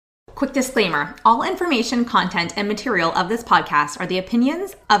Quick disclaimer, all information, content, and material of this podcast are the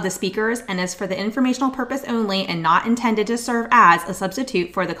opinions of the speakers and is for the informational purpose only and not intended to serve as a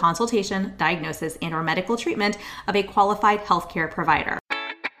substitute for the consultation, diagnosis, and/or medical treatment of a qualified healthcare provider.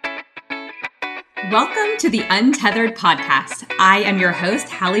 Welcome to the Untethered Podcast. I am your host,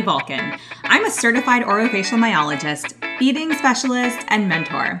 Hallie Vulcan. I'm a certified orofacial myologist, feeding specialist, and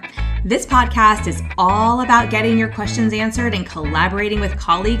mentor. This podcast is all about getting your questions answered and collaborating with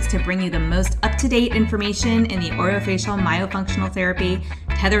colleagues to bring you the most up-to-date information in the orofacial myofunctional therapy,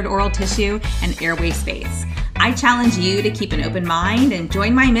 tethered oral tissue, and airway space. I challenge you to keep an open mind and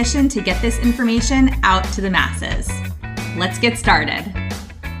join my mission to get this information out to the masses. Let's get started.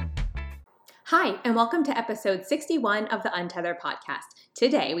 Hi, and welcome to episode 61 of the Untethered Podcast.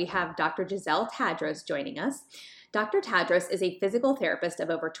 Today, we have Dr. Giselle Tadros joining us. Dr. Tadros is a physical therapist of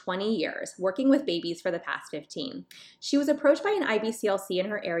over 20 years, working with babies for the past 15. She was approached by an IBCLC in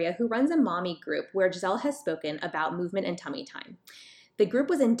her area who runs a mommy group where Giselle has spoken about movement and tummy time. The group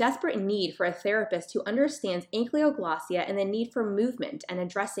was in desperate need for a therapist who understands ankylosing and the need for movement and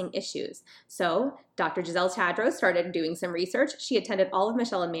addressing issues. So, Dr. Giselle Tadros started doing some research. She attended all of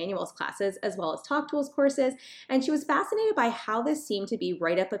Michelle and Manuel's classes as well as Talk Tools courses, and she was fascinated by how this seemed to be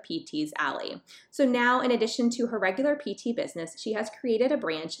right up a PT's alley. So now, in addition to her regular PT business, she has created a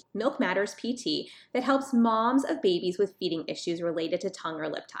branch, Milk Matters PT, that helps moms of babies with feeding issues related to tongue or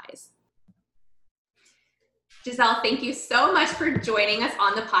lip ties. Giselle, thank you so much for joining us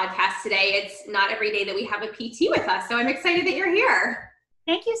on the podcast today. It's not every day that we have a PT with us, so I'm excited that you're here.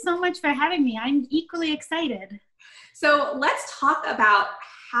 Thank you so much for having me. I'm equally excited. So let's talk about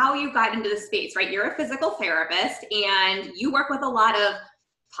how you got into the space, right? You're a physical therapist and you work with a lot of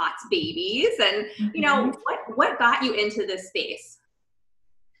POTS babies and, what got you into this space?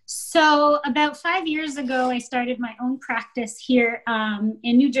 So about 5 years ago, I started my own practice here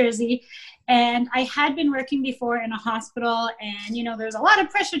in New Jersey. And I had been working before in a hospital and, there's a lot of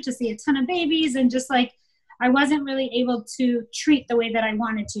pressure to see a ton of babies and just I wasn't really able to treat the way that I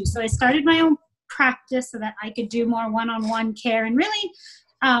wanted to. So I started my own practice so that I could do more one-on-one care and really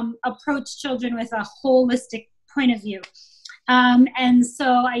approach children with a holistic point of view. And so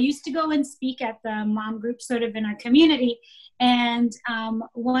I used to go and speak at the mom group sort of in our community. And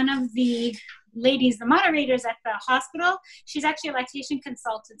one of the ladies, the moderators at the hospital, she's actually a lactation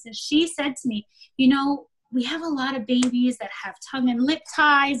consultant. And she said to me, we have a lot of babies that have tongue and lip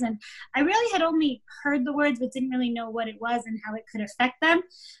ties. And I really had only heard the words, but didn't really know what it was and how it could affect them.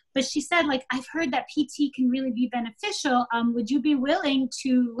 But she said, I've heard that PT can really be beneficial. Would you be willing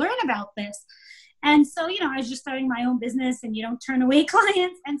to learn about this? And so, I was just starting my own business and you don't turn away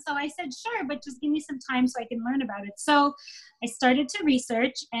clients. And so I said, sure, but just give me some time so I can learn about it. So I started to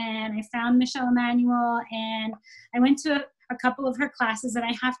research and I found Michelle Emanuel and I went to a couple of her classes. And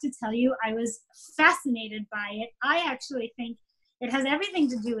I have to tell you, I was fascinated by it. I actually think it has everything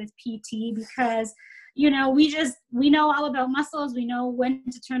to do with PT because, we know all about muscles. We know when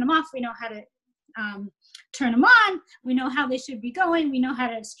to turn them off. We know how to turn them on. We know how they should be going. We know how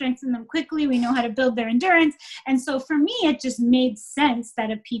to strengthen them quickly. We know how to build their endurance. And so for me, it just made sense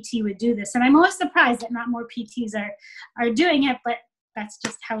that a PT would do this. And I'm always surprised that not more PTs are doing it, but that's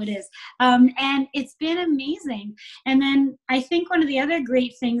just how it is. And it's been amazing. And then I think one of the other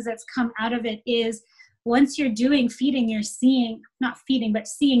great things that's come out of it is once you're doing feeding, you're seeing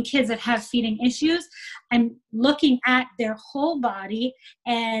kids that have feeding issues. I'm looking at their whole body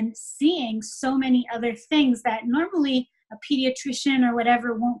and seeing so many other things that normally a pediatrician or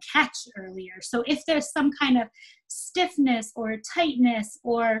whatever won't catch earlier. So if there's some kind of stiffness or tightness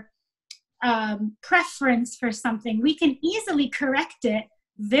or preference for something, we can easily correct it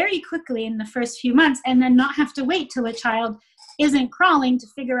very quickly in the first few months and then not have to wait till a child isn't crawling to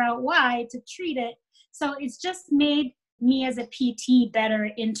figure out why to treat it. So it's just made me as a PT better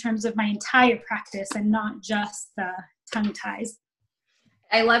in terms of my entire practice and not just the tongue ties.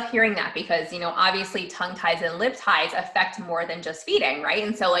 I love hearing that because, obviously tongue ties and lip ties affect more than just feeding, right?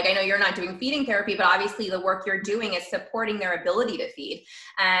 And so I know you're not doing feeding therapy, but obviously the work you're doing is supporting their ability to feed.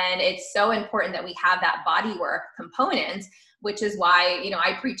 And it's so important that we have that body work component, which is why,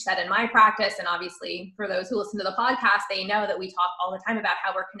 I preach that in my practice. And obviously for those who listen to the podcast, they know that we talk all the time about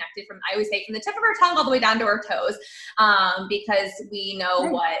how we're connected I always say from the tip of our tongue all the way down to our toes, because we know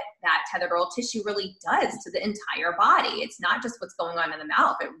what that tethered oral tissue really does to the entire body. It's not just what's going on in the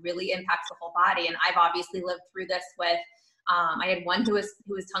mouth. It really impacts the whole body. And I've obviously lived through this with I had one who was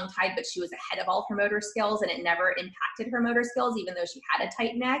tongue tied, but she was ahead of all her motor skills, and it never impacted her motor skills, even though she had a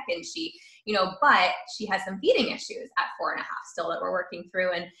tight neck, and she, but she has some feeding issues at 4.5 still that we're working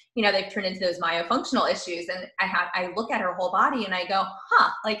through. And, they've turned into those myofunctional issues. And I look at her whole body and I go,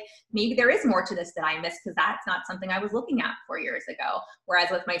 like maybe there is more to this that I missed, because that's not something I was looking at 4 years ago.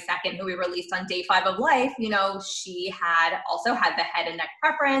 Whereas with my second, who we released on day 5 of life, she had also had the head and neck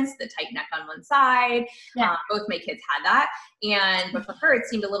preference, the tight neck on one side. Yeah. Both my kids had that. But for her, it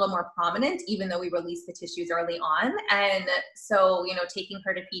seemed a little more prominent, even though we released the tissues early on. And so, taking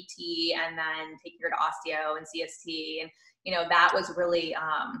her to PT and then taking her to osteo and CST, and, that was really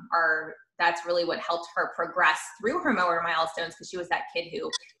that's really what helped her progress through her motor milestones, because she was that kid who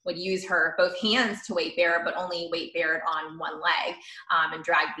would use her both hands to weight bear, but only weight bared on one leg, and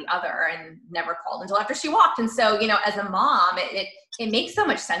drag the other, and never called until after she walked. And so, as a mom, it makes so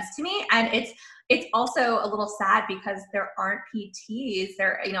much sense to me. And it's also a little sad because there aren't PTs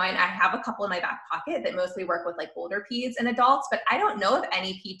there. And I have a couple in my back pocket that mostly work with like older peds and adults, but I don't know of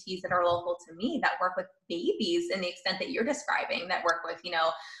any PTs that are local to me that work with babies in the extent that you're describing, that work with,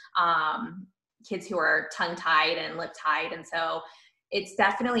 kids who are tongue tied and lip tied. And so it's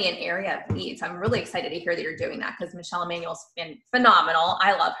definitely an area of need. So I'm really excited to hear that you're doing that, because Michelle Emanuel's been phenomenal.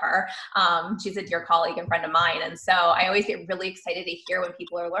 I love her. She's a dear colleague and friend of mine. And so I always get really excited to hear when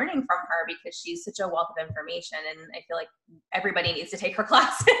people are learning from her, because she's such a wealth of information. And I feel like everybody needs to take her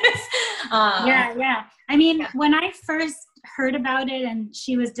classes. Yeah. I mean, when I first heard about it and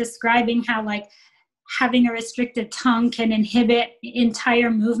she was describing how like having a restricted tongue can inhibit entire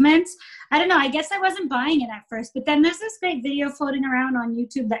movements, I don't know, I guess I wasn't buying it at first, but then there's this great video floating around on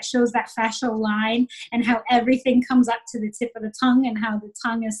YouTube that shows that fascial line and how everything comes up to the tip of the tongue, and how the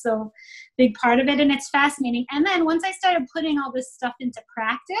tongue is so big part of it. And it's fascinating. And then once I started putting all this stuff into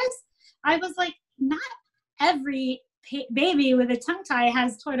practice, I was like, not every baby with a tongue tie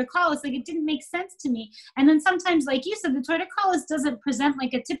has torticollis. Like, it didn't make sense to me. And then sometimes, like you said, the torticollis doesn't present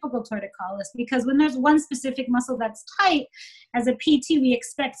like a typical torticollis, because when there's one specific muscle that's tight, as a PT, we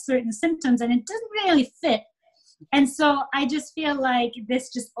expect certain symptoms, and it doesn't really fit. And so I just feel like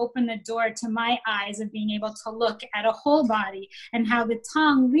this just opened the door to my eyes of being able to look at a whole body, and how the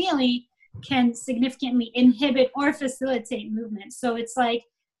tongue really can significantly inhibit or facilitate movement. So it's like,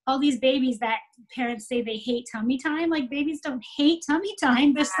 all these babies that parents say they hate tummy time, like, babies don't hate tummy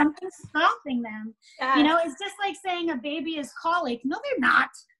time. There's something stopping them. Yes. It's just like saying a baby is colic. No, they're not.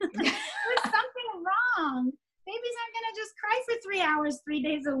 There's something wrong. Babies aren't going to just cry for 3 hours, 3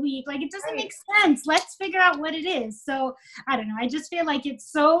 days a week. Like, it doesn't make sense. Let's figure out what it is. So I don't know. I just feel like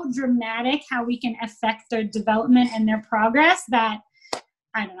it's so dramatic how we can affect their development and their progress that,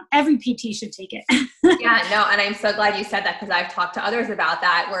 I don't know, every PT should take it. Yeah, no, and I'm so glad you said that, because I've talked to others about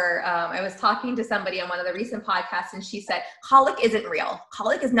that, where I was talking to somebody on one of the recent podcasts, and she said, colic isn't real.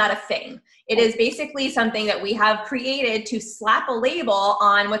 Colic is not a thing. It is basically something that we have created to slap a label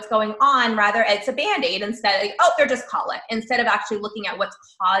on what's going on. Rather, it's a Band-Aid instead of, they're just colic, instead of actually looking at what's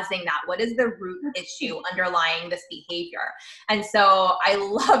causing that. What is the root issue underlying this behavior? And so I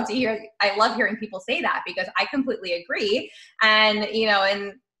love hearing people say that, because I completely agree. And,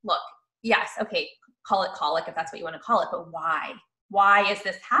 and look, yes, okay, call it colic if that's what you want to call it, but why? Why is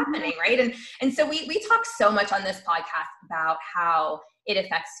this happening, right? And so we talk so much on this podcast about how it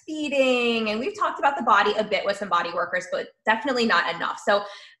affects feeding, and we've talked about the body a bit with some body workers, but definitely not enough. So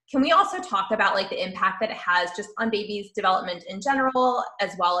can we also talk about like the impact that it has just on babies' development in general,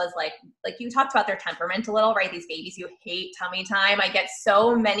 as well as like you talked about their temperament a little, right? These babies who hate tummy time. I get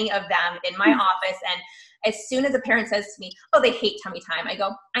so many of them in my office, and as soon as a parent says to me, they hate tummy time, I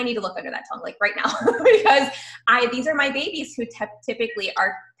go, I need to look under that tongue, like right now, because these are my babies who typically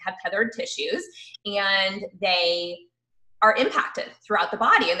have tethered tissues, and they are impacted throughout the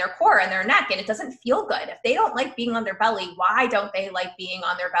body and their core and their neck, and it doesn't feel good. If they don't like being on their belly, why don't they like being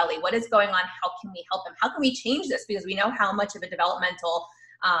on their belly? What is going on? How can we help them? How can we change this? Because we know how much of a developmental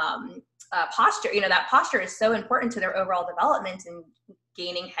posture, that posture is so important to their overall development and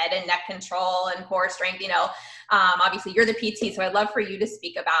gaining head and neck control and core strength. Obviously you're the PT, so I'd love for you to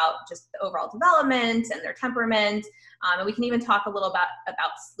speak about just the overall development and their temperament. And we can even talk a little about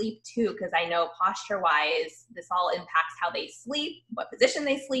sleep too, because I know posture-wise, this all impacts how they sleep, what position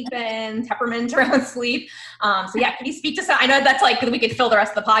they sleep in, temperament around sleep. So yeah, can you speak to some? I know that's like we could fill the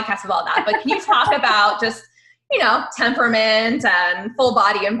rest of the podcast with all that, but can you talk about just temperament and full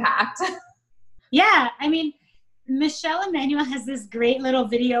body impact? Yeah, I mean, Michelle Emanuel has this great little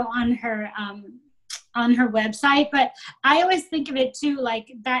video on her website, but I always think of it too,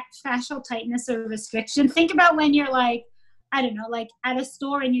 like that fascial tightness or restriction. Think about when you're like, I don't know, like at a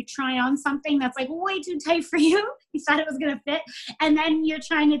store and you try on something that's like way too tight for you. You thought it was going to fit. And then you're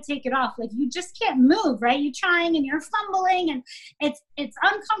trying to take it off. Like you just can't move, right? You're trying and you're fumbling and it's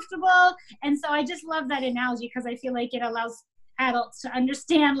uncomfortable. And so I just love that analogy because I feel like it allows adults to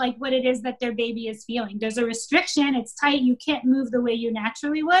understand like what it is that their baby is feeling. There's a restriction. It's tight. You can't move the way you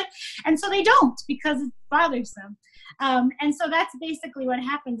naturally would. And so they don't because it bothers them. And so that's basically what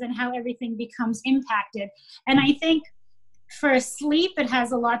happens and how everything becomes impacted. And I think for sleep, it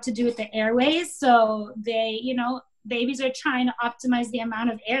has a lot to do with the airways. So they, babies are trying to optimize the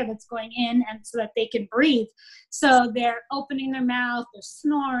amount of air that's going in and so that they can breathe. So they're opening their mouth, they're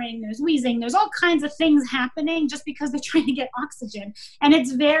snoring, there's wheezing, there's all kinds of things happening just because they're trying to get oxygen. And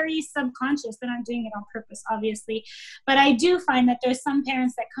it's very subconscious. They're not doing it on purpose, obviously. But I do find that there's some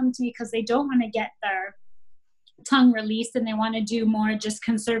parents that come to me because they don't want to get their tongue released and they want to do more just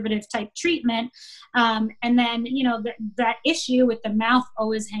conservative type treatment. And then, that issue with the mouth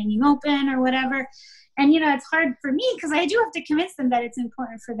always hanging open or whatever. And, it's hard for me because I do have to convince them that it's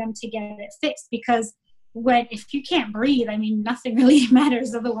important for them to get it fixed because if you can't breathe, I mean, nothing really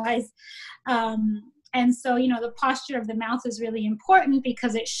matters otherwise. And so, the posture of the mouth is really important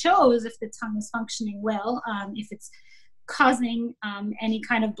because it shows if the tongue is functioning well, if it's causing any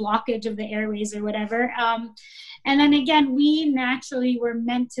kind of blockage of the airways or whatever. And then again, we naturally were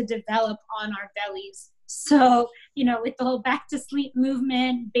meant to develop on our bellies. So, with the whole back to sleep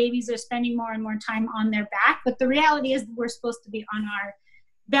movement, babies are spending more and more time on their back. But the reality is we're supposed to be on our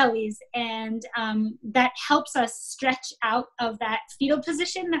bellies. And that helps us stretch out of that fetal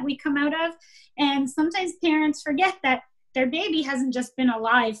position that we come out of. And sometimes parents forget that their baby hasn't just been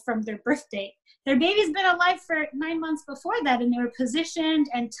alive from their birth date. Their baby's been alive for 9 months before that, and they were positioned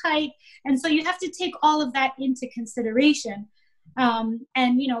and tight. And so you have to take all of that into consideration. And,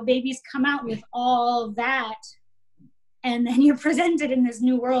 babies come out with all that. And then you're presented in this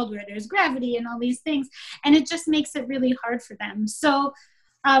new world where there's gravity and all these things. And it just makes it really hard for them. So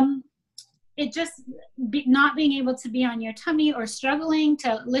it just not being able to be on your tummy or struggling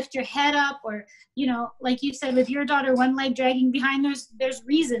to lift your head up or, like you said, with your daughter, one leg dragging behind, there's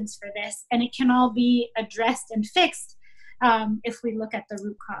reasons for this. And it can all be addressed and fixed if we look at the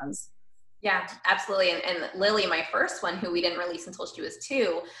root cause. Yeah, absolutely. And Lily, my first one, who we didn't release until she was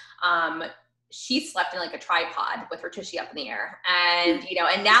 2, she slept in like a tripod with her tushy up in the air. And,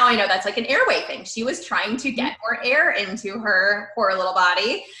 and now I know that's like an airway thing. She was trying to get more air into her poor little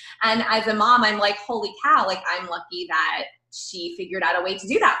body. And as a mom, I'm like, holy cow, like I'm lucky that she figured out a way to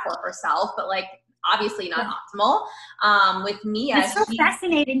do that for herself, but like obviously not optimal. With Mia, it's so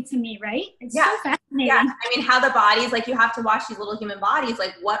fascinating to me, right? It's so fascinating. Yeah, I mean, how the bodies, like you have to watch these little human bodies,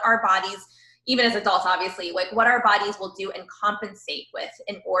 like what our bodies, even as adults, obviously, like what our bodies will do and compensate with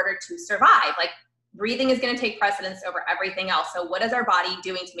in order to survive. Like breathing is going to take precedence over everything else. So what is our body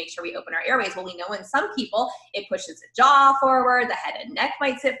doing to make sure we open our airways? Well, we know in some people, it pushes the jaw forward, the head and neck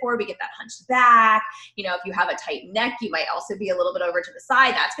might sit forward, we get that hunched back. If you have a tight neck, you might also be a little bit over to the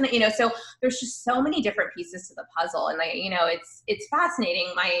side. That's going to, so there's just so many different pieces to the puzzle. And it's fascinating.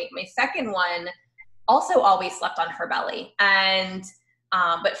 My second one also always slept on her belly and,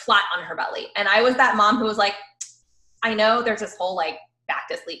 but flat on her belly. And I was that mom who was like, I know there's this whole like back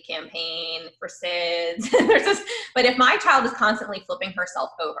to sleep campaign for SIDS. But if my child is constantly flipping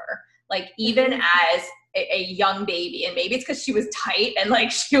herself over, like even as a young baby, and maybe it's because she was tight and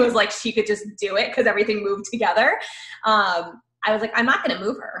like she was like she could just do it because everything moved together. I was like, I'm not going to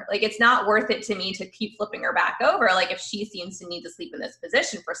move her. Like, it's not worth it to me to keep flipping her back over. Like, if she seems to need to sleep in this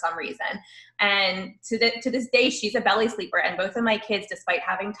position for some reason. And to this day, she's a belly sleeper. And both of my kids, despite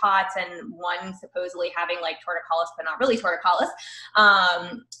having TOTs and one supposedly having like torticollis, but not really torticollis,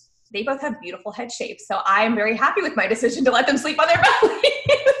 they both have beautiful head shapes. So I'm very happy with my decision to let them sleep on their bellies.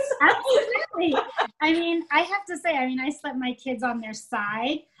 Absolutely. I mean, I have to say, I slept my kids on their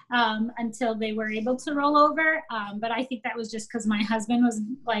side. Until they were able to roll over. But I think that was just because my husband was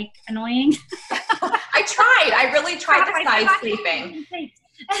like annoying. I really tried the side sleeping.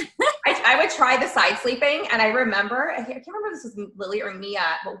 I would try the side sleeping. And I can't remember if this was Lily or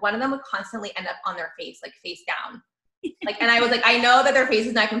Mia, but one of them would constantly end up on their face, like face down. And I was like, I know that their face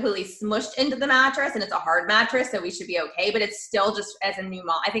is not completely smushed into the mattress and it's a hard mattress, so we should be okay. But it's still just, as a new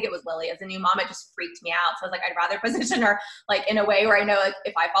mom, I think it was Lily, as a new mom, it just freaked me out. So I was like, I'd rather position her like in a way where I know like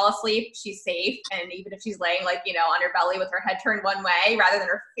if I fall asleep, she's safe. And even if she's laying like, on her belly with her head turned one way rather than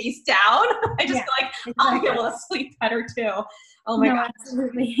her face down, I just feel like exactly. I'll be able to sleep better too. Oh my God.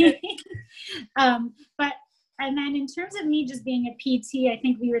 Absolutely. And then in terms of me just being a PT, I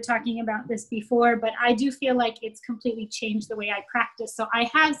think we were talking about this before, but I do feel like it's completely changed the way I practice. So I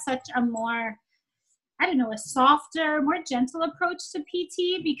have such a more, I don't know, a softer, more gentle approach to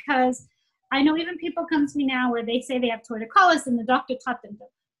PT, because I know even people come to me now where they say they have torticollis and the doctor taught them to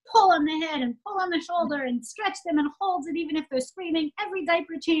pull on the head and pull on the shoulder and stretch them and hold it even if they're screaming, every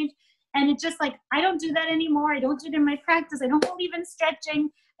diaper change. And it's just like, I don't do that anymore. I don't do it in my practice. I don't believe in stretching.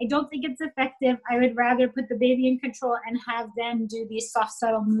 I don't think it's effective. I would rather put the baby in control and have them do these soft,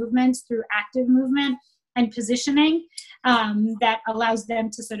 subtle movements through active movement and positioning that allows them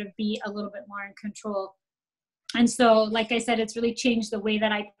to sort of be a little bit more in control. And so, like I said, it's really changed the way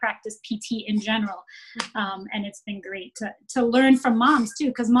that I practice PT in general. And it's been great to learn from moms too,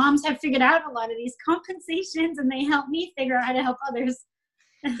 because moms have figured out a lot of these compensations and they help me figure out how to help others.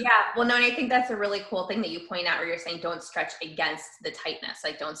 Yeah. Well, no, and I think that's a really cool thing that you point out where you're saying don't stretch against the tightness,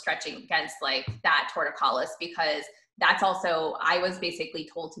 like don't stretch against like that torticollis, because that's also, I was basically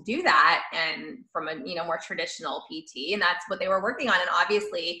told to do that and from a, more traditional PT, and that's what they were working on. And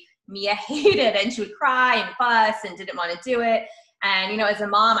obviously Mia hated it and she would cry and fuss and didn't want to do it. And, as a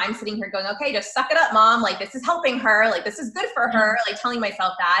mom, I'm sitting here going, okay, just suck it up, mom. Like, this is helping her. Like, this is good for her. Like, telling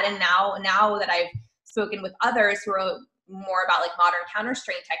myself that. And now that I've spoken with others who are more about like modern counter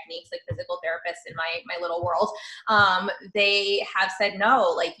strain techniques, like physical therapists in my little world, they have said,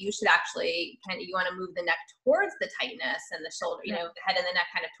 no, like you should actually you want to move the neck towards the tightness and the shoulder, the head and the neck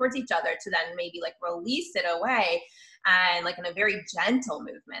kind of towards each other to then maybe like release it away and like in a very gentle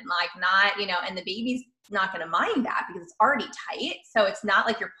movement, like not, and the baby's not going to mind that because it's already tight. So it's not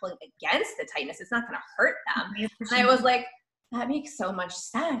like you're pulling against the tightness. It's not going to hurt them. And I was like, that makes so much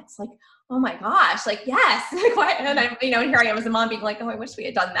sense. Like, oh my gosh, like, yes. Like, why? And I'm, here I am as a mom being like, oh, I wish we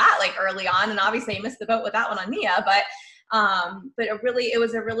had done that like early on. And obviously I missed the boat with that one on Mia, but it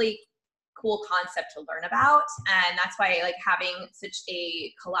was a really cool concept to learn about. And that's why like having such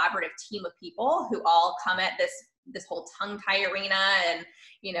a collaborative team of people who all come at this whole tongue tie arena and,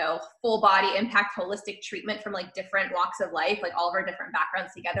 full body impact holistic treatment from like different walks of life, like all of our different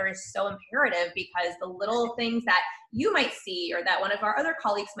backgrounds together is so imperative, because the little things that you might see or that one of our other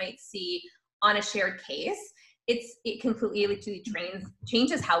colleagues might see on a shared case, it completely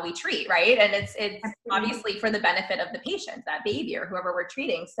changes how we treat, right? And it's obviously for the benefit of the patient, that baby or whoever we're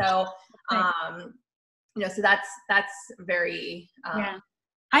treating. So, so that's very,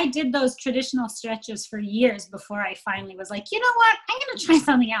 I did those traditional stretches for years before I finally was like, you know what, I'm going to try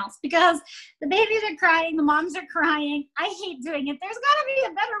something else, because the babies are crying, the moms are crying. I hate doing it. There's got to be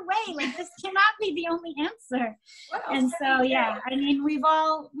a better way. Like, this cannot be the only answer. And so, I mean, we've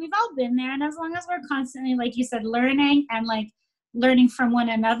all been there. And as long as we're constantly, like you said, learning and like learning from one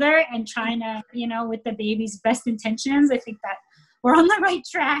another and trying to, with the baby's best intentions, I think that we're on the right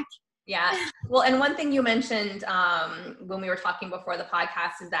track. Yeah. Well, and one thing you mentioned when we were talking before the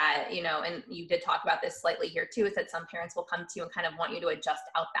podcast is that, and you did talk about this slightly here too, is that some parents will come to you and kind of want you to adjust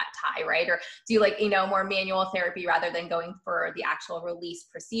out that tie, right? Or do like, more manual therapy rather than going for the actual release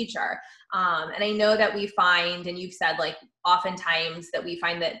procedure. And I know that we find, and you've said like oftentimes that we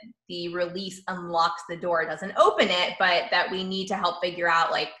find that the release unlocks the door, doesn't open it, but that we need to help figure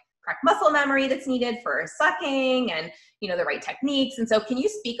out like correct muscle memory that's needed for sucking and, the right techniques. And so can you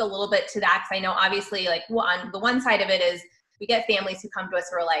speak a little bit to that? Because I know obviously like on the one side of it is we get families who come to us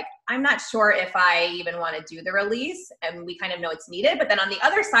who are like, I'm not sure if I even want to do the release, and we kind of know it's needed. But then on the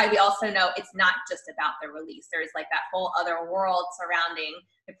other side, we also know it's not just about the release. There's like that whole other world surrounding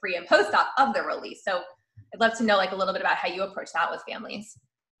the pre and post-op of the release. So I'd love to know like a little bit about how you approach that with families.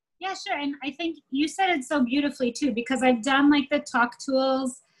 Yeah, sure. And I think you said it so beautifully too, because I've done like the Talk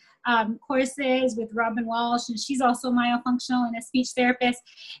Tools courses with Robin Walsh, and she's also myofunctional and a speech therapist.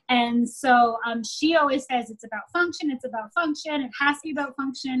 And so she always says it's about function, it has to be about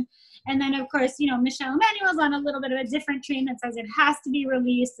function. And then of course, Michelle Emanuel's on a little bit of a different train that says it has to be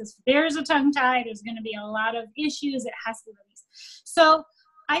released. If there's a tongue tie, there's going to be a lot of issues, it has to be released. So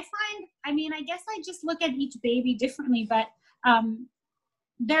I guess I just look at each baby differently, but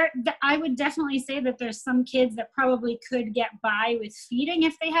I would definitely say that there's some kids that probably could get by with feeding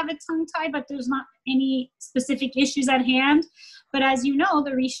if they have a tongue tie, but there's not any specific issues at hand. But as you know,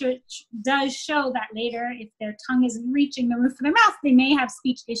 the research does show that later, if their tongue isn't reaching the roof of their mouth, they may have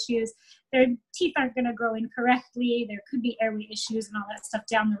speech issues. Their teeth aren't going to grow in correctly. There could be airway issues and all that stuff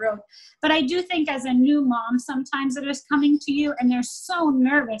down the road. But I do think as a new mom, sometimes that is coming to you and they're so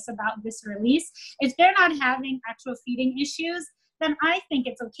nervous about this release, if they're not having actual feeding issues, then I think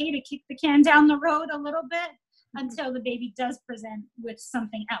it's okay to kick the can down the road a little bit until the baby does present with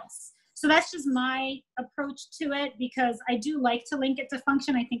something else. So that's just my approach to it, because I do like to link it to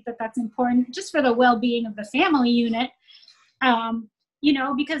function. I think that that's important just for the well-being of the family unit,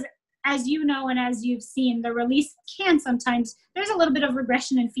 because as you know, and as you've seen, the release can sometimes, there's a little bit of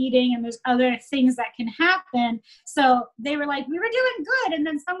regression in feeding and there's other things that can happen. So they were like, we were doing good. And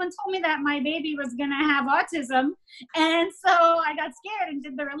then someone told me that my baby was going to have autism. And so I got scared and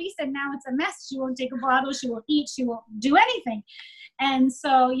did the release, and now it's a mess. She won't take a bottle. She won't eat. She won't do anything. And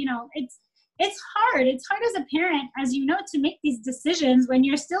so, it's hard. It's hard as a parent, as you know, to make these decisions when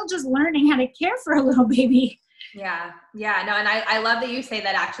you're still just learning how to care for a little baby. Yeah. Yeah. No. And I love that you say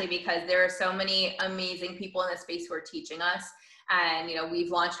that, actually, because there are so many amazing people in this space who are teaching us. And, we've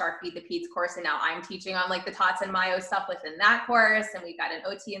launched our Feed the Peds course, and now I'm teaching on like the TOTs and Myo stuff within that course. And we've got an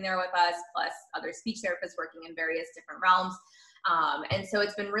OT in there with us, plus other speech therapists working in various different realms. And so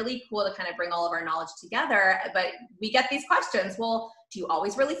it's been really cool to kind of bring all of our knowledge together. But we get these questions. Well, do you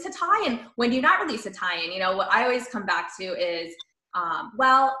always release a tie? And when do you not release a tie? And, what I always come back to is,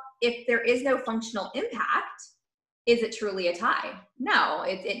 well, if there is no functional impact, is it truly a tie? No,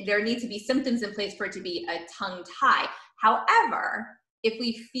 there need to be symptoms in place for it to be a tongue tie. However, if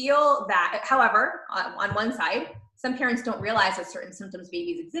we feel that, on one side, some parents don't realize that certain symptoms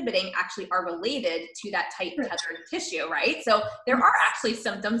babies exhibiting actually are related to that tight tethered tissue, right? So there are actually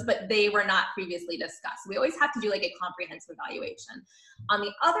symptoms, but they were not previously discussed. We always have to do like a comprehensive evaluation. On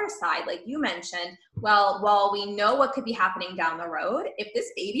the other side, like you mentioned, well, while we know what could be happening down the road, if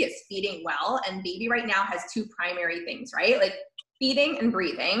this baby is feeding well, and baby right now has two primary things, right? Like feeding and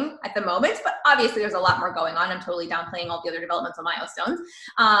breathing at the moment, but obviously there's a lot more going on. I'm totally downplaying all the other developmental milestones.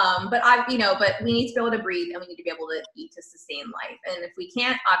 But we need to be able to breathe, and we need to be able to eat to sustain life. And if we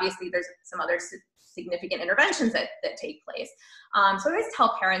can't, obviously there's some other significant interventions that take place. So I always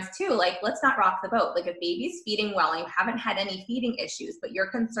tell parents too, like, let's not rock the boat. Like if baby's feeding well and you haven't had any feeding issues, but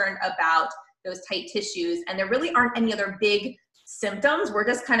you're concerned about those tight tissues and there really aren't any other big symptoms, we're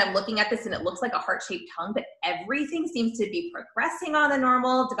just kind of looking at this and it looks like a heart-shaped tongue, but everything seems to be progressing on the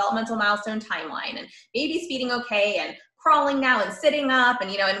normal developmental milestone timeline, and baby's feeding okay and crawling now and sitting up,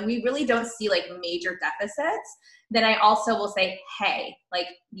 and and we really don't see like major deficits, then I also will say, hey, like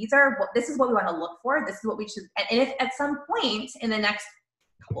this is what we want to look for. This is what we should, and if at some point in the next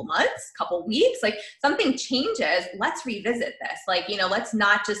couple months, couple weeks, like something changes, let's revisit this. Like, let's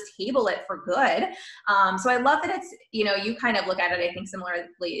not just table it for good. So I love that it's, you kind of look at it, I think,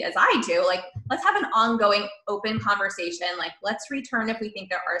 similarly as I do. Like, let's have an ongoing open conversation. Like, let's return if we think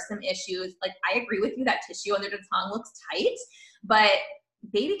there are some issues. Like, I agree with you that tissue under the tongue looks tight, but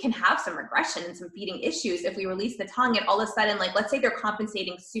baby can have some regression and some feeding issues if we release the tongue and all of a sudden, like, let's say they're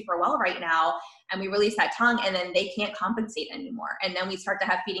compensating super well right now and we release that tongue and then they can't compensate anymore. And then we start to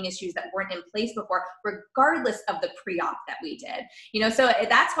have feeding issues that weren't in place before, regardless of the pre-op that we did. So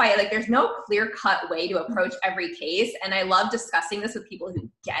that's why, like, there's no clear-cut way to approach every case. And I love discussing this with people who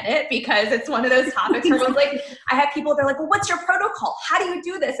get it, because it's one of those topics where like, I have people, they're like, well, what's your protocol? How do you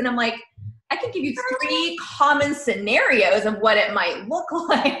do this? And I'm like, I can give you 3 common scenarios of what it might look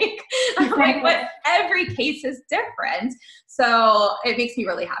like. But every case is different. So it makes me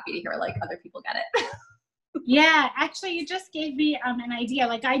really happy to hear like other people get it. Yeah, actually, you just gave me an idea.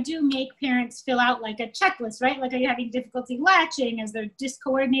 Like, I do make parents fill out like a checklist, right? Like, are you having difficulty latching? Is there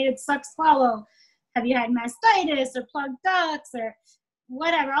discoordinated suck swallow? Have you had mastitis or plugged ducts or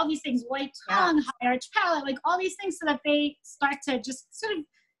whatever? All these things, white tongue, high arch palate, like all these things, so that they start to just sort of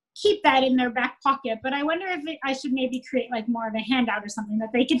keep that in their back pocket. But I wonder if I should maybe create like more of a handout or something that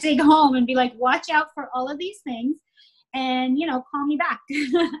they could take home and be like, watch out for all of these things and, call me back.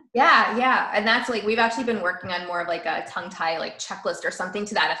 Yeah. And that's like, we've actually been working on more of like a tongue tie, like checklist or something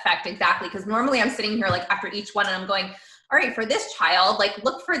to that effect. Exactly. Because normally I'm sitting here like after each one and I'm going, all right, for this child, like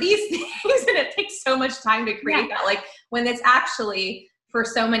look for these things. And it takes so much time to create that. Like when it's actually for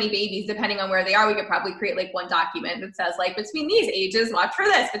so many babies, depending on where they are, we could probably create like one document that says like, between these ages, watch for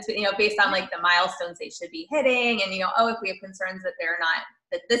this, between, based on like the milestones they should be hitting. And, if we have concerns that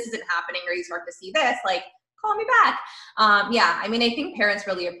that this isn't happening, or you start to see this, like, call me back. I think parents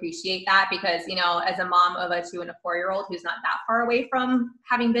really appreciate that, because, as a mom of a 2 and a 4-year-old who's not that far away from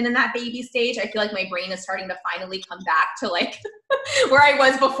having been in that baby stage, I feel like my brain is starting to finally come back to like where I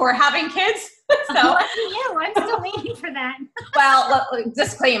was before having kids. So I'm still waiting for that. Well, look,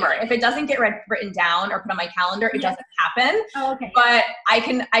 disclaimer, if it doesn't get written down or put on my calendar, it doesn't happen. Oh, okay. But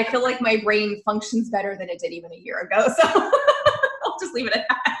I feel like my brain functions better than it did even a year ago. So I'll just leave it at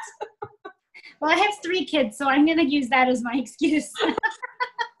that. Well, I have 3 kids, so I'm going to use that as my excuse.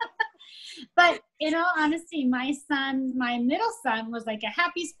 But in all honesty, my middle son was like a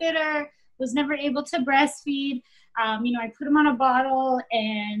happy spitter, was never able to breastfeed. I put him on a bottle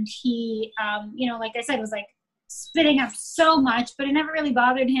and he, like I said, was like spitting up so much, but it never really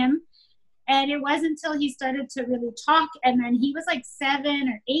bothered him. And it wasn't until he started to really talk, and then he was like 7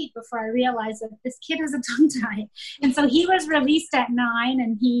 or 8 before I realized that this kid has a tongue tie. And so he was released at 9,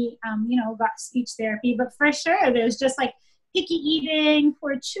 and he, got speech therapy. But for sure, there's just like picky eating,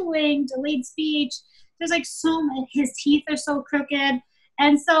 poor chewing, delayed speech. There's like so many, his teeth are so crooked.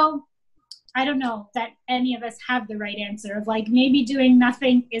 And so I don't know that any of us have the right answer of like maybe doing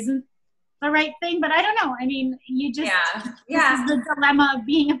nothing isn't the right thing, but I don't know. I mean, you just, this is the dilemma of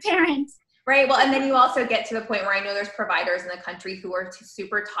being a parent. Right. Well, and then you also get to the point where I know there's providers in the country who are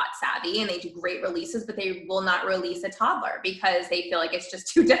super tot savvy and they do great releases, but they will not release a toddler because they feel like it's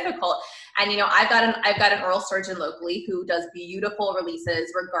just too difficult. And, I've got an oral surgeon locally who does beautiful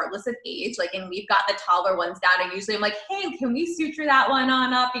releases regardless of age. Like, and we've got the toddler ones down, and usually I'm like, hey, can we suture that one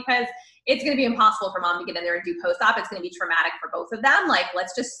on up? Because it's going to be impossible for mom to get in there and do post-op. It's going to be traumatic for both of them. Like,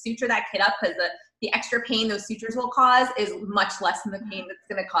 let's just suture that kid up, because the extra pain those sutures will cause is much less than the pain that's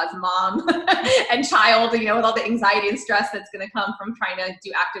going to cause mom and child, with all the anxiety and stress that's going to come from trying to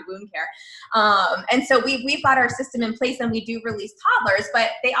do active wound care. And so we've got our system in place, and we do release toddlers,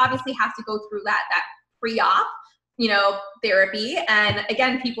 but they obviously have to go through that pre-op, therapy. And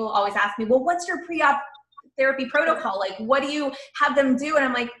again, people always ask me, well, what's your pre-op therapy protocol? Like, what do you have them do? And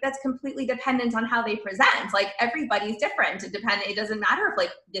I'm like, that's completely dependent on how they present. Like, everybody's different. It doesn't matter if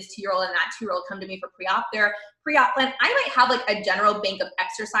like this 2-year-old and that 2-year-old come to me for pre-op. Their pre-op plan, I might have like a general bank of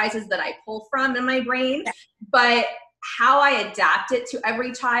exercises that I pull from in my brain, but how I adapt it to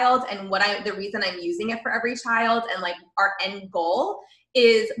every child and the reason I'm using it for every child and like our end goal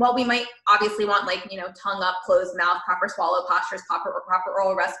is, well, we might obviously want like, tongue up, closed mouth, proper swallow postures, proper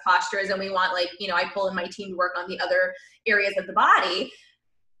oral rest postures. And we want like, I pull in my team to work on the other areas of the body.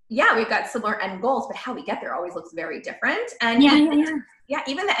 Yeah, we've got similar end goals, but how we get there always looks very different. And even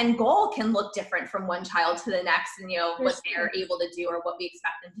the end goal can look different from one child to the next, and what they're able to do or what we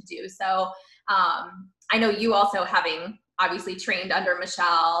expect them to do. So I know you also, having obviously trained under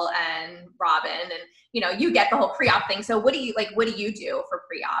Michelle and Robin, and you get the whole pre-op thing. So what do you do for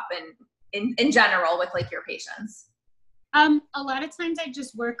pre-op and in general with like your patients? A lot of times I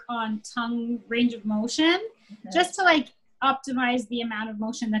just work on tongue range of motion, just to like optimize the amount of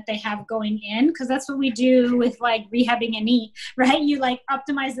motion that they have going in, because that's what we do with like rehabbing a knee, right? You like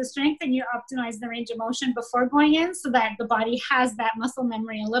optimize the strength and you optimize the range of motion before going in, so that the body has that muscle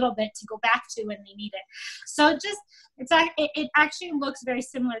memory a little bit to go back to when they need it. So it actually looks very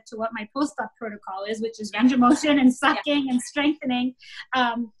similar to what my post-op protocol is, which is range of motion and sucking and strengthening.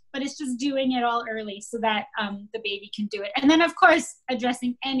 But it's just doing it all early so that the baby can do it. And then of course,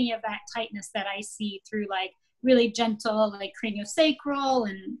 addressing any of that tightness that I see through like really gentle, like craniosacral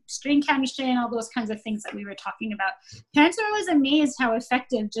and string chemistry and all those kinds of things that we were talking about. Parents are always amazed how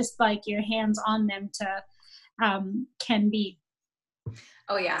effective just like your hands on them can be.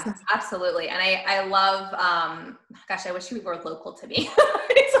 Oh yeah, absolutely. And I love, gosh, I wish you were local to me.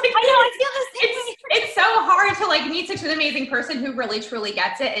 It's like, I know, I feel the same. It's so hard to like meet such an amazing person who really truly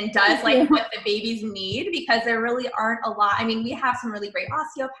gets it and does like what the babies need, because there really aren't a lot. I mean, we have some really great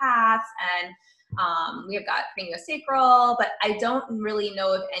osteopaths and we have got craniosacral, but I don't really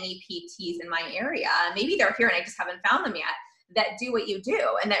know of any PTs in my area. Maybe they're here and I just haven't found them yet, that do what you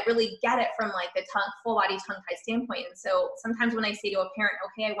do and that really get it from like the full body tongue tie standpoint. And so sometimes when I say to a parent,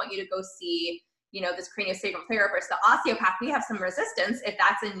 okay, I want you to go see, this craniosacral therapist, the osteopath, we have some resistance if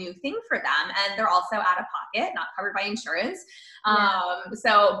that's a new thing for them. And they're also out of pocket, not covered by insurance.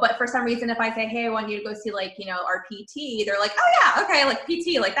 But for some reason, if I say, hey, I want you to go see like, our PT, they're like, oh yeah, okay, like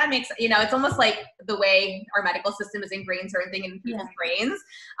PT, like that makes, it's almost like the way our medical system is ingrained certain thing in people's brains.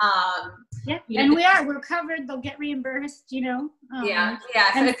 And we're covered, they'll get reimbursed, So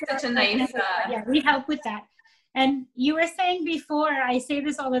it's such a nice, we help with that. And you were saying before, I say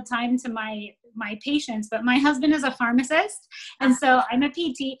this all the time to my patients, but my husband is a pharmacist. And so I'm a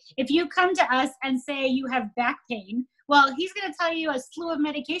PT. If you come to us and say you have back pain, well, he's going to tell you a slew of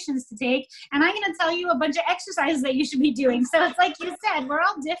medications to take, and I'm going to tell you a bunch of exercises that you should be doing. So it's like you said, we're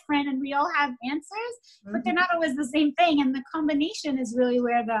all different and we all have answers, but they're not always the same thing. And the combination is really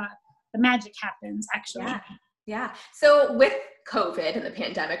where the magic happens, actually. Yeah. So with COVID and the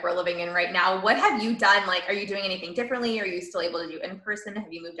pandemic we're living in right now, what have you done? Like, are you doing anything differently? Are you still able to do in person?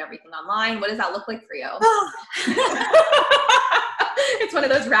 Have you moved everything online? What does that look like for you? It's one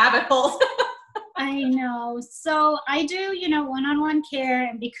of those rabbit holes. I know. So I do, one-on-one care.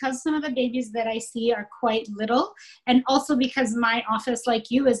 And because some of the babies that I see are quite little, and also because my office,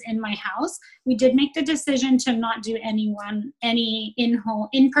 like you, is in my house, we did make the decision to not do any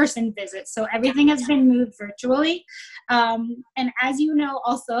in-person visits. So everything has been moved virtually. And as you know,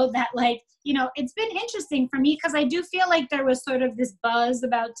 also that it's been interesting for me because I do feel like there was sort of this buzz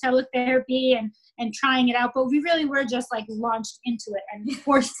about teletherapy and trying it out, but we really were just like launched into it and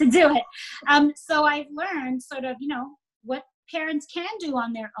forced to do it. So I've learned sort of, what parents can do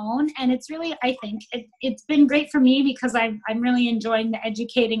on their own. And it's really, I think it's been great for me because I'm really enjoying the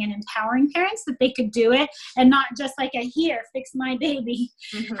educating and empowering parents that they could do it and not just like a here, fix my baby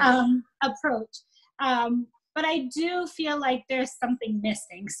approach. But I do feel like there's something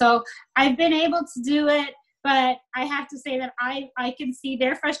missing. So I've been able to do it, but I have to say that I can see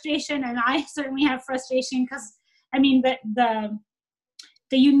their frustration, and I certainly have frustration because, I mean,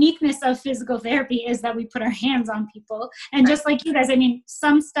 the uniqueness of physical therapy is that we put our hands on people. And just like you guys, I mean,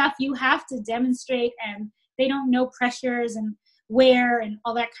 some stuff you have to demonstrate and they don't know pressures and wear and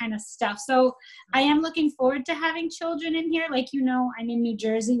all that kind of stuff. So I am looking forward to having children in here. Like, I'm in New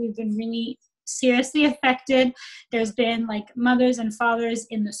Jersey. We've been really seriously affected. There's been like mothers and fathers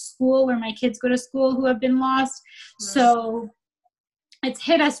in the school where my kids go to school who have been lost. So it's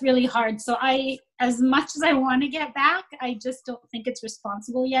hit us really hard. So as much as I want to get back, I just don't think it's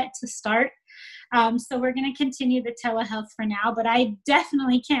responsible yet to start. So we're going to continue the telehealth for now, but I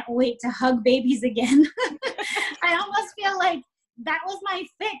definitely can't wait to hug babies again. I almost feel like that was my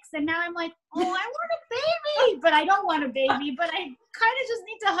fix. And now I'm like, oh, I want a baby, but I don't want a baby, but I kind of just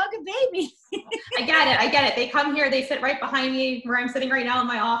need to hug a baby. I get it. They come here, they sit right behind me where I'm sitting right now in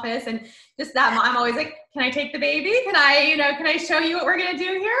my office. And just that, I'm always like, can I take the baby? Can I show you what we're going to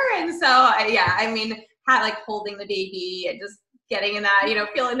do here? And so, like holding the baby and just getting in that,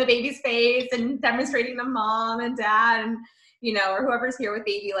 feeling the baby's face and demonstrating to mom and dad and, or whoever's here with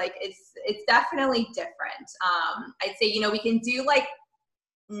baby, like it's definitely different. I'd say, we can do like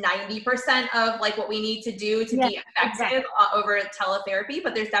 90% of like what we need to do to be effective over teletherapy,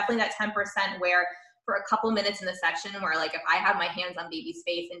 but there's definitely that 10% where for a couple minutes in the session where like if I have my hands on baby's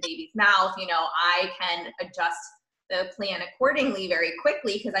face and baby's mouth, I can adjust the plan accordingly very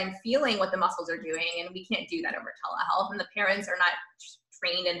quickly because I'm feeling what the muscles are doing, and we can't do that over telehealth, and the parents are not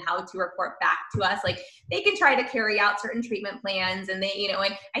trained in how to report back to us. Like they can try to carry out certain treatment plans and they,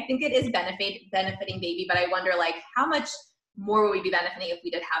 and I think it is benefiting baby, but I wonder like how much more would we be benefiting if we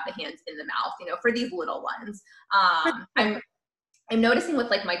did have the hands in the mouth, for these little ones. I'm noticing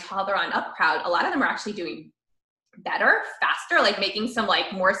with like my toddler on up crowd, a lot of them are actually doing better, faster, like making some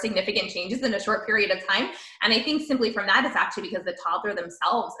like more significant changes in a short period of time. And I think simply from that, it's actually because the toddler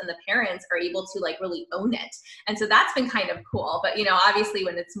themselves and the parents are able to like really own it. And so that's been kind of cool. But, obviously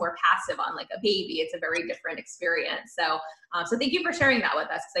when it's more passive on like a baby, it's a very different experience. So, so thank you for sharing that with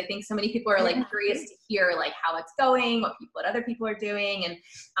us. Cause I think so many people are like curious to hear like how it's going, what other people are doing. And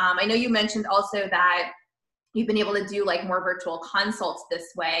I know you mentioned also that you've been able to do like more virtual consults this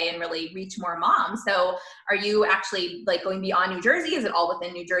way and really reach more moms. So are you actually like going beyond New Jersey? Is it all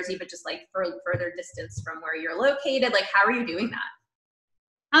within New Jersey, but just like for further distance from where you're located? Like, how are you doing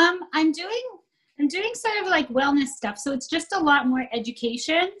that? I'm doing sort of like wellness stuff. So it's just a lot more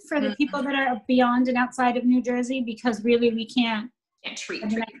education for the people that are beyond and outside of New Jersey, because really we can't treat,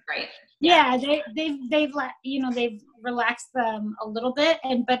 right? Yeah, they've relaxed them a little bit,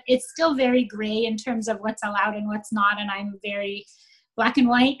 but it's still very gray in terms of what's allowed and what's not. And I'm very black and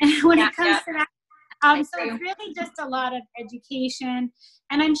white when it comes to that. So it's really just a lot of education,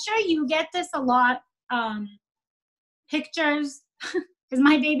 and I'm sure you get this a lot. Pictures. Is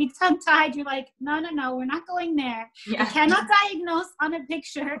my baby tongue-tied? You're like, no, we're not going there. Yeah. I cannot diagnose on a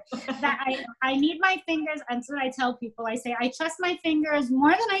picture that I need my fingers. And so I tell people, I say, I trust my fingers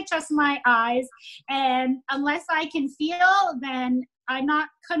more than I trust my eyes. And unless I can feel, then I'm not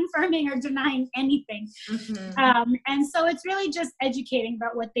confirming or denying anything. And so it's really just educating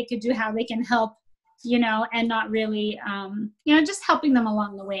about what they could do, how they can help, and not really, just helping them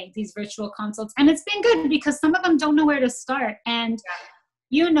along the way, these virtual consults. And it's been good because some of them don't know where to start. And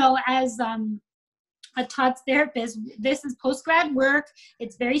as a TOTs therapist, this is post-grad work.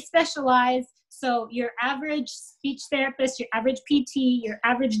 It's very specialized. So your average speech therapist, your average PT, your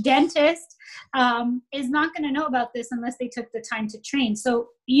average dentist is not going to know about this unless they took the time to train. So,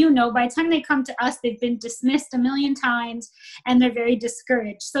 by the time they come to us, they've been dismissed a million times and they're very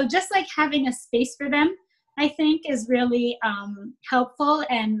discouraged. So just like having a space for them, I think is really helpful,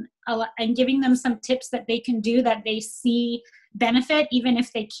 and giving them some tips that they can do that they see benefit, even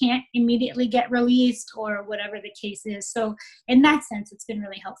if they can't immediately get released or whatever the case is. So in that sense, it's been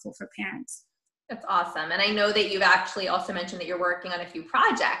really helpful for parents. That's awesome. And I know that you've actually also mentioned that you're working on a few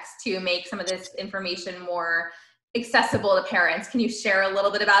projects to make some of this information more accessible to parents. Can you share a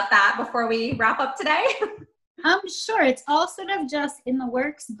little bit about that before we wrap up today? Sure. It's all sort of just in the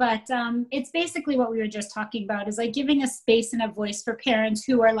works, but it's basically what we were just talking about, is like giving a space and a voice for parents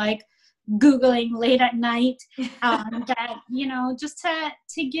who are like Googling late at night, that, just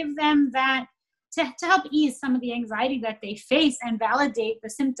to give them that, to help ease some of the anxiety that they face and validate the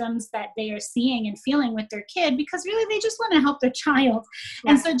symptoms that they are seeing and feeling with their kid, because really they just want to help their child.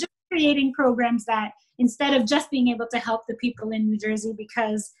 Yeah. And so just creating programs that, instead of just being able to help the people in New Jersey,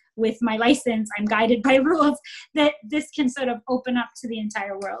 because with my license, I'm guided by rules, that this can sort of open up to the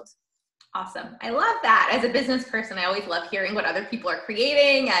entire world. Awesome. I love that. As a business person, I always love hearing what other people are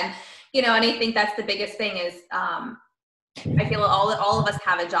creating. And, and I think that's the biggest thing is, I feel all of us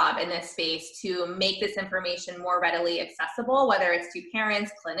have a job in this space to make this information more readily accessible, whether it's to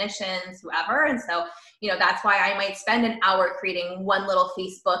parents, clinicians, whoever. And so, that's why I might spend an hour creating one little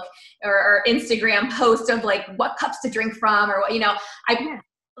Facebook or Instagram post of like what cups to drink from, or what,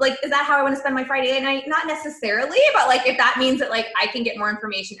 like, is that how I want to spend my Friday night? Not necessarily, but like, if that means that like I can get more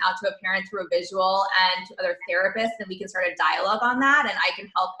information out to a parent through a visual and to other therapists, and we can start a dialogue on that, and I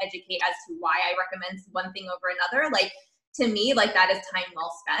can help educate as to why I recommend one thing over another. Like, to me, like, that is time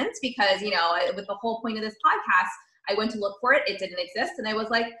well spent, because, with the whole point of this podcast, I went to look for it. It didn't exist. And I was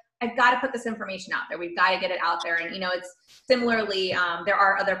like, I've got to put this information out there. We've got to get it out there. And, it's similarly, there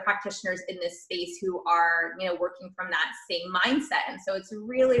are other practitioners in this space who are, working from that same mindset. And so it's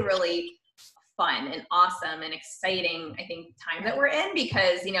really, really fun and awesome and exciting, I think, time that we're in,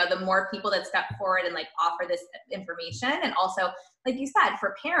 because, the more people that step forward and like offer this information, and also, like you said,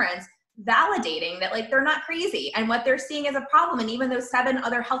 for parents, validating that like they're not crazy and what they're seeing is a problem. And even though 7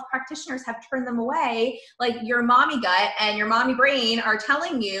 other health practitioners have turned them away, like your mommy gut and your mommy brain are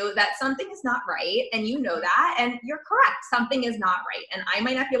telling you that something is not right, and that, and you're correct, something is not right. And I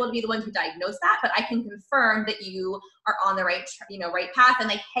might not be able to be the one to diagnose that, but I can confirm that you are on the right, right path. And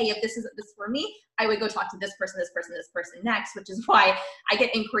like, hey, if this for me, I would go talk to this person next, which is why I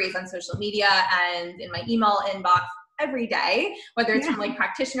get inquiries on social media and in my email inbox every day, whether it's from like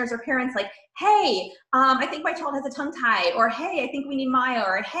practitioners or parents, like, hey, I think my child has a tongue tie, or hey, I think we need Maya,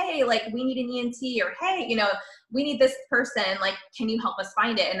 or hey, like we need an ENT, or hey, we need this person, like, can you help us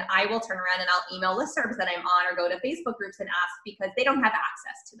find it? And I will turn around and I'll email listservs that I'm on or go to Facebook groups and ask, because they don't have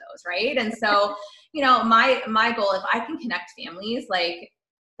access to those, right? And so, my goal, if I can connect families, like,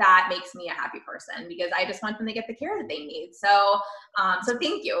 that makes me a happy person, because I just want them to get the care that they need. So, so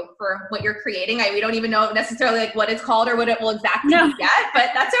thank you for what you're creating. We don't even know necessarily like what it's called or what it will exactly be yet, but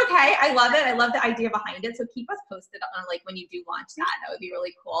that's okay. I love it. I love the idea behind it. So keep us posted on like when you do launch that. That would be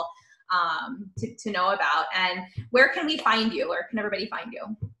really cool to know about. And where can we find you? Where can everybody find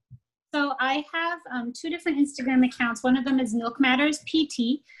you? So I have 2 different Instagram accounts. One of them is Milk Matters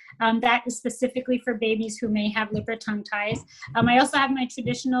PT. That is specifically for babies who may have lip or tongue ties. I also have my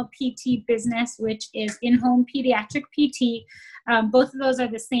traditional PT business, which is In-Home Pediatric PT. Both of those are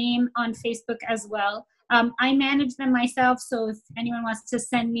the same on Facebook as well. I manage them myself, so if anyone wants to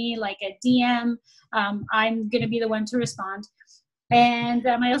send me like a DM, I'm going to be the one to respond. And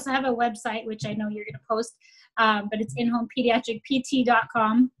I also have a website, which I know you're going to post, but it's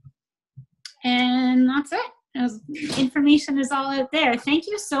inhomepediatricpt.com. And that's it. Information is all out there. Thank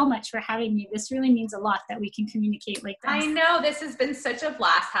you so much for having me. This really means a lot that we can communicate like this. I know. This has been such a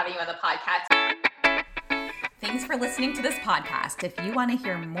blast having you on the podcast. Thanks for listening to this podcast. If you want to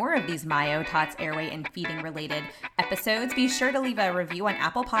hear more of these Myo, TOTs, airway, and feeding related episodes, be sure to leave a review on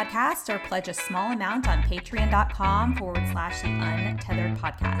Apple Podcasts or pledge a small amount on patreon.com/the Untethered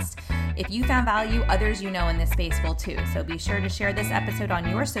Podcast. If you found value, others in this space will too. So be sure to share this episode on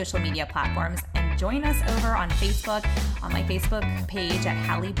your social media platforms, and join us over on Facebook, on my Facebook page at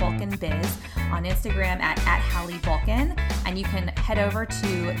Hallie Bulkin Biz, on Instagram at Hallie Bulkin, and you can head over to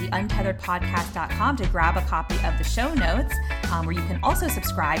theuntetheredpodcast.com to grab a copy of the show notes, where you can also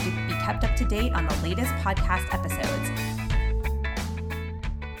subscribe to be kept up to date on the latest podcast episodes.